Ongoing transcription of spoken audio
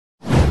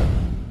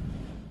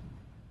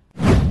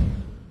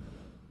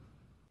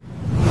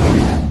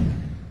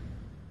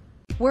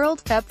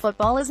World Cup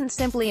football isn't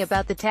simply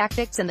about the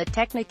tactics and the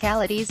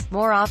technicalities.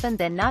 More often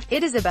than not,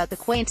 it is about the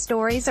quaint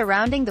stories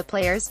surrounding the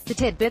players, the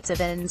tidbits of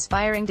an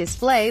inspiring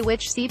display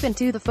which seep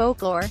into the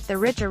folklore, the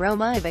rich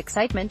aroma of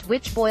excitement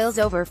which boils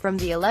over from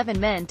the 11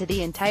 men to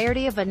the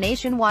entirety of a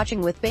nation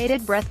watching with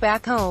bated breath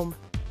back home.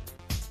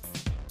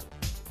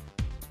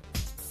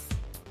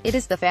 It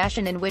is the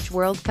fashion in which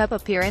World Cup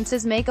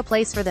appearances make a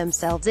place for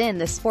themselves in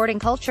the sporting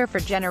culture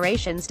for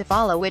generations to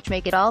follow which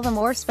make it all the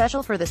more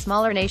special for the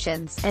smaller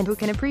nations, and who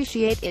can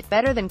appreciate it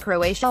better than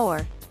Croatia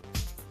or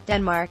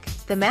Denmark.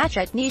 The match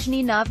at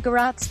Nizhny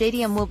Novgorod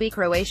Stadium will be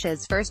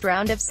Croatia's first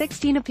round of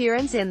 16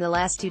 appearance in the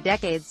last 2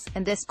 decades,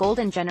 and this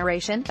golden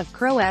generation of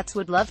Croats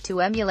would love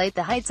to emulate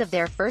the heights of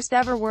their first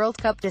ever World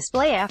Cup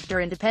display after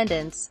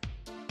independence.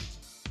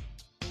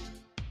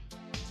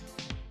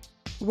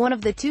 One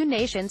of the 2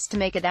 nations to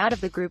make it out of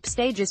the group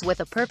stages with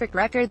a perfect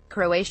record,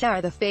 Croatia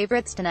are the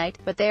favorites tonight,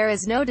 but there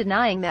is no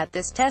denying that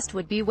this test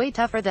would be way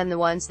tougher than the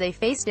ones they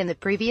faced in the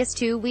previous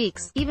 2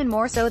 weeks, even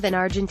more so than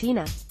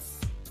Argentina.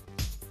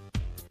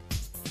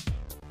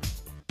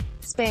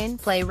 Spain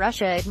play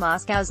Russia at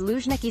Moscow's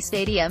Luzhniki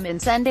Stadium in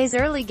Sunday's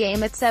early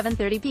game at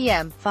 7:30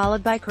 p.m.,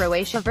 followed by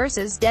Croatia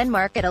vs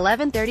Denmark at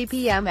 11:30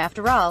 p.m.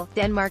 After all,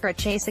 Denmark are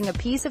chasing a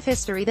piece of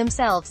history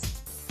themselves.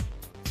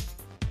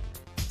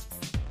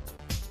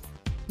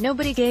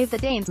 Nobody gave the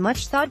Danes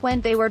much thought when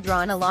they were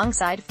drawn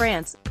alongside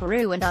France,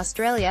 Peru and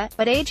Australia,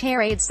 but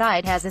age-harried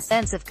side has a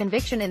sense of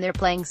conviction in their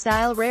playing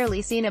style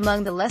rarely seen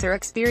among the lesser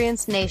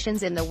experienced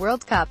nations in the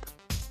World Cup.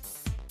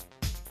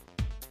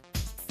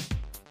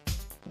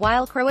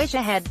 While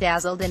Croatia had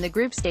dazzled in the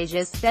group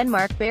stages,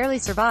 Denmark barely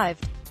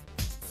survived.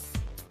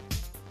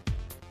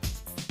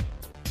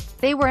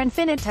 They were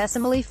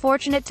infinitesimally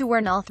fortunate to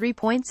earn all 3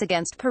 points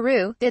against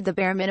Peru, did the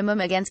bare minimum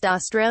against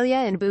Australia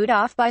and booed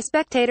off by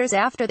spectators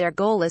after their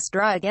goalless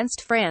draw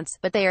against France,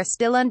 but they are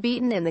still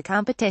unbeaten in the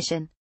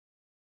competition.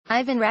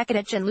 Ivan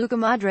Rakitic and Luka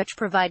Modric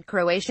provide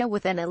Croatia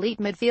with an elite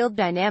midfield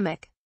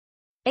dynamic.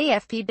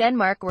 AFP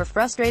Denmark were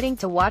frustrating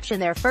to watch in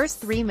their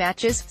first 3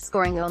 matches,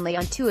 scoring only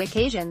on 2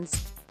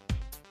 occasions.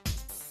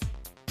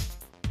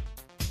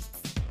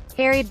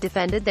 Harried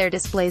defended their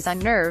displays on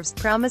nerves,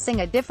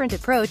 promising a different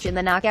approach in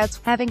the knockouts,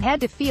 having had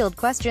to field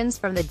questions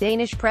from the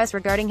Danish press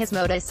regarding his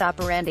modus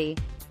operandi.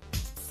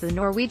 The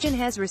Norwegian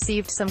has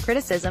received some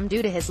criticism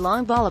due to his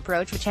long ball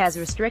approach which has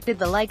restricted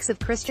the likes of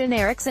Christian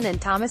Eriksen and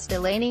Thomas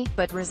Delaney,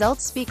 but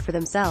results speak for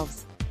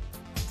themselves.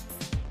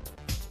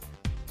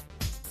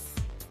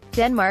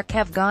 Denmark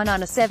have gone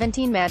on a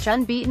 17-match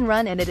unbeaten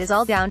run and it is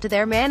all down to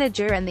their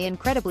manager and the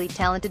incredibly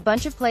talented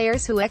bunch of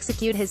players who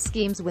execute his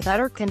schemes with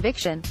utter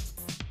conviction.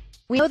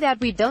 We know that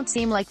we don't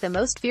seem like the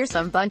most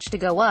fearsome bunch to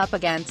go up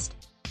against.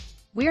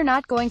 We're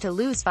not going to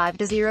lose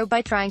 5-0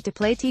 by trying to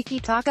play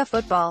tiki-taka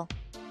football.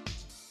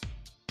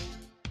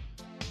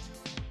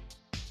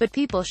 But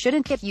people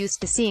shouldn't get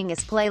used to seeing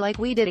us play like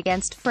we did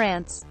against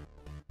France.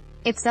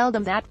 It's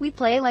seldom that we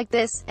play like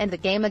this, and the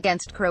game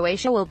against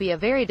Croatia will be a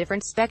very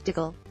different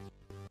spectacle.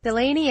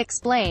 Delaney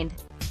explained.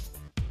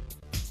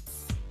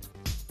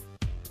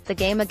 The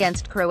game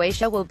against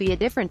Croatia will be a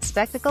different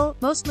spectacle,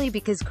 mostly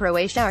because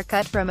Croatia are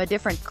cut from a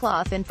different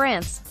cloth in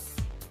France.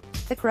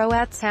 The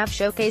Croats have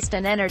showcased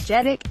an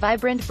energetic,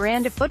 vibrant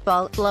brand of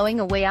football, blowing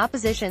away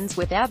oppositions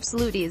with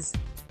absolute ease.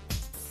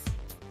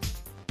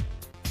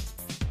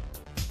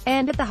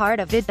 And at the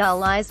heart of it all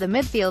lies the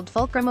midfield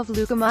fulcrum of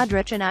Luka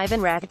Modric and Ivan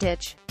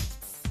Rakitic.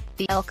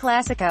 The El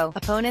Clasico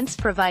opponents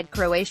provide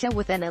Croatia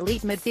with an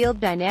elite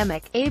midfield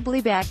dynamic, ably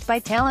backed by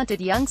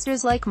talented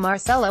youngsters like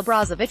Marcelo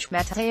Brozovic,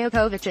 Mateo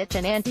Kovacic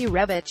and Ante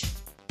Rebic.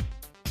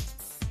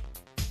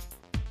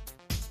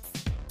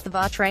 The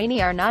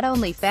Vatrani are not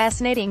only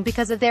fascinating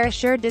because of their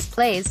assured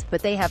displays,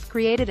 but they have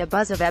created a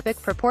buzz of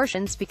epic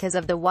proportions because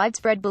of the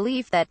widespread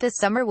belief that this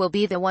summer will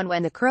be the one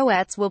when the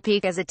Croats will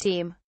peak as a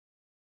team.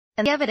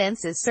 And the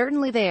evidence is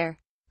certainly there.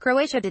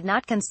 Croatia did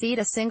not concede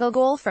a single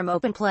goal from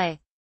open play.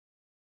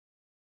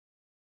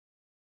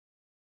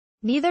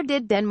 Neither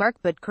did Denmark,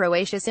 but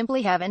Croatia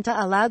simply haven't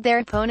allowed their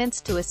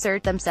opponents to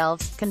assert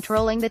themselves,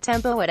 controlling the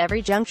tempo at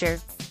every juncture.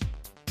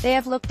 They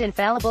have looked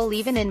infallible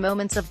even in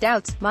moments of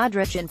doubts,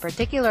 Modric in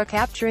particular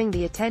capturing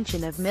the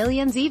attention of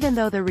millions even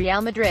though the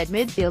Real Madrid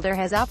midfielder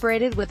has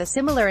operated with a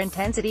similar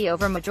intensity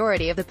over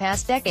majority of the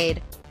past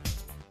decade.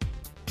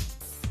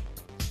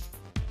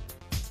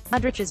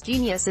 Modric's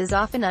genius is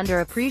often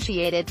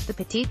underappreciated, the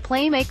petite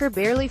playmaker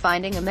barely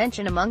finding a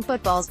mention among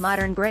football's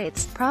modern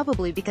greats,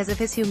 probably because of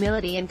his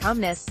humility and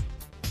calmness.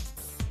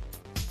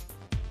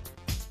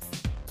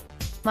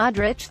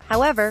 Modric,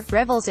 however,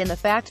 revels in the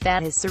fact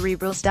that his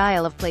cerebral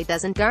style of play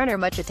doesn't garner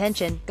much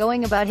attention,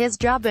 going about his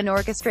job and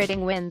orchestrating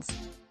wins.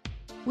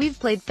 We've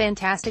played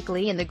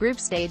fantastically in the group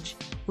stage.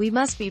 We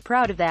must be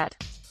proud of that.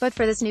 But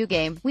for this new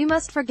game, we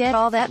must forget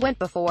all that went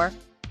before.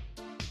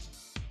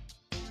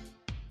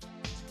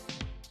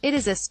 It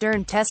is a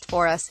stern test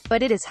for us,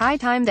 but it is high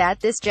time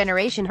that this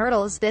generation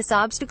hurdles this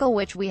obstacle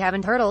which we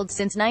haven't hurdled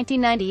since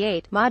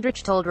 1998,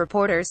 Modric told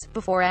reporters,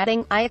 before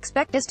adding, "I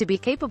expect us to be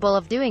capable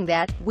of doing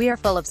that, we are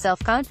full of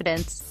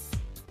self-confidence."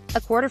 A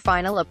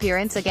quarter-final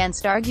appearance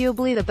against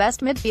arguably the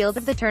best midfield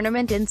of the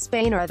tournament in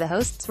Spain or the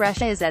hosts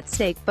Russia is at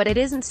stake, but it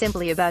isn't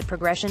simply about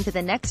progression to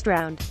the next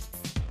round.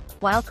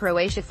 While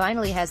Croatia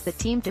finally has the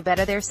team to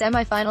better their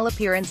semi-final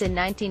appearance in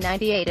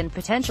 1998 and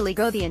potentially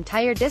go the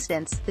entire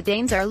distance, the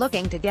Danes are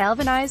looking to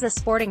galvanize a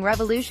sporting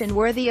revolution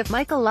worthy of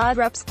Michael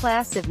Laudrup's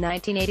class of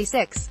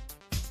 1986.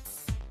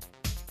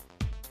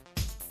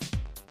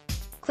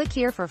 Click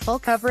here for full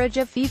coverage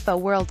of FIFA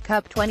World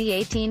Cup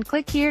 2018.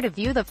 Click here to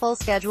view the full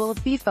schedule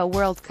of FIFA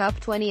World Cup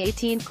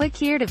 2018. Click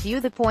here to view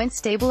the points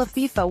table of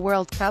FIFA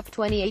World Cup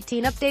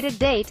 2018. Updated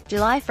date,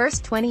 July 1,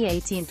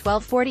 2018,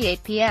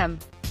 12:48 p.m.